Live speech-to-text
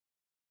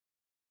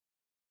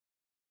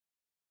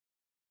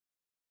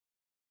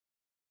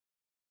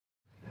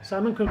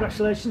Simon,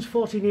 congratulations,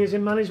 14 years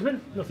in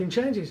management, nothing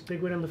changes.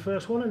 Big win on the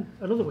first one and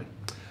another win.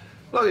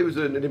 Well, it was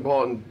an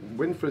important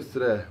win for us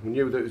today. We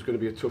knew that it was going to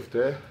be a tough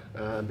day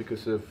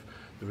because of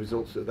the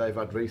results that they've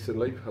had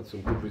recently. Had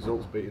some good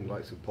results, beating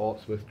likes of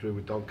Portsmouth, drew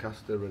with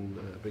Doncaster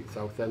and beat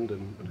Southend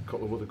and a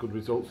couple of other good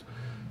results.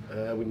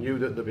 We knew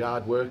that they'd be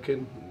hard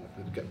working,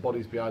 they'd get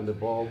bodies behind the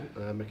ball,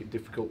 make it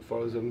difficult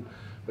for us,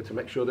 but to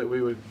make sure that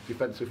we were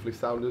defensively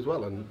sound as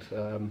well.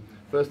 And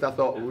first half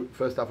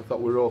I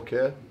thought we were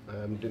okay.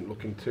 Didn't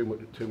look in too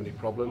many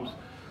problems.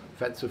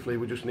 Offensively,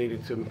 we just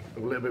needed a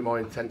little bit more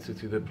intensity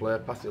to the play,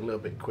 pass it a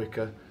little bit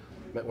quicker,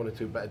 make one or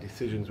two better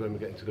decisions when we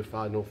get into the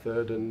final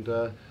third, and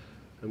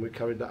we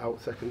carried that out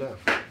second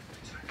half.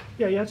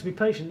 Yeah, you had to be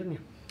patient, didn't you?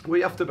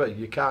 We have to be.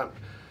 You can't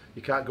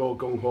go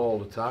gung-ho all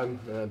the time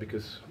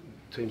because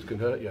teams can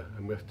hurt you,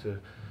 and we have to,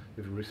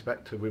 with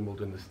respect to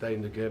Wimbledon, they stay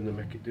in the game, they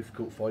make it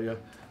difficult for you.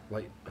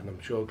 And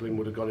I'm sure Glyn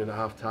would have gone in at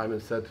half time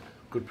and said,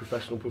 good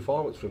professional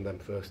performance from them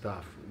first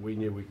half. We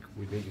knew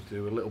we needed to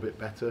do a little bit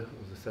better.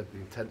 As I said, the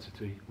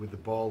intensity with the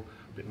ball,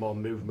 a bit more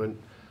movement.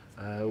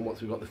 And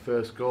once we got the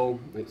first goal,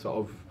 it sort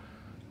of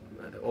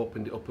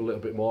opened it up a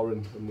little bit more,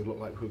 and we looked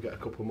like we'd get a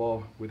couple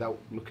more without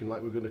looking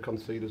like we were going to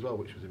concede as well,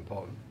 which was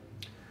important.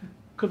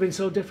 Could have been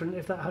so different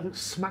if that hadn't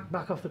smacked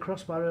back off the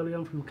crossbar early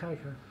on from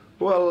Kaika.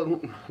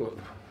 Well, look,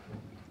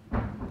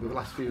 the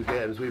last few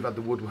games we've had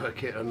the woodwork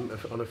hit on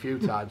a few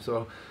times,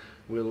 so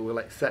we'll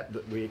accept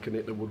that we can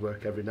hit the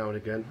woodwork every now and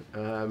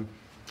again.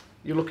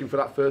 You're looking for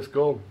that first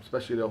goal,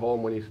 especially at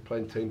home when you're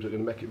playing teams that are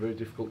going to make it very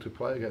difficult to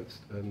play against.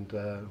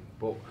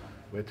 But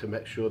we had to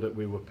make sure that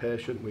we were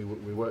patient. We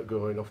weren't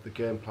going off the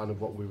game plan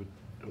of what we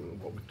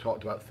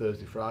talked about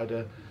Thursday, Friday,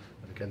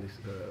 and again this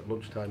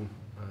lunchtime.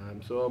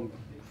 So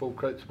full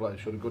credit to players.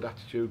 Showed a good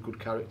attitude, good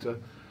character,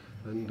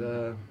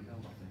 and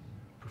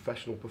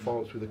professional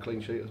performance with a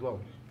clean sheet as well.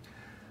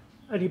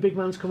 Any big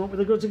man's come up with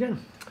the goods again?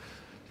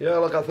 Yeah,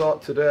 like I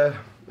thought today,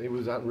 he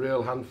was a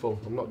real handful.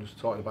 I'm not just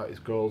talking about his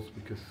goals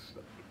because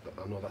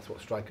I know that's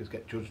what strikers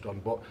get judged on,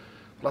 but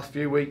last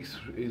few weeks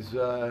he's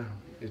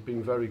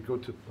been very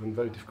good and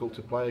very difficult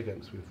to play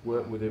against. We've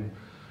worked with him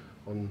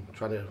on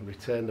trying to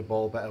retain the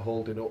ball better,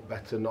 holding up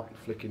better, not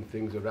flicking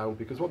things around,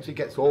 because once he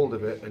gets hold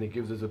of it and he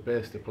gives us a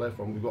base to play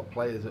from, we've got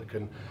players that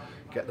can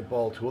get the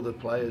ball to other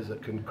players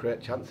that can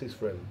create chances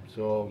for him.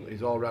 So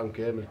his all-round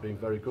game has been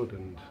very good,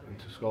 and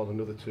to score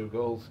another 2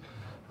 goals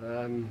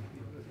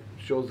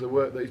shows the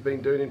work that he's been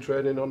doing in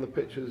training on the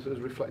pitch has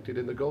reflected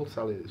in the goal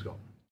tally that he's got.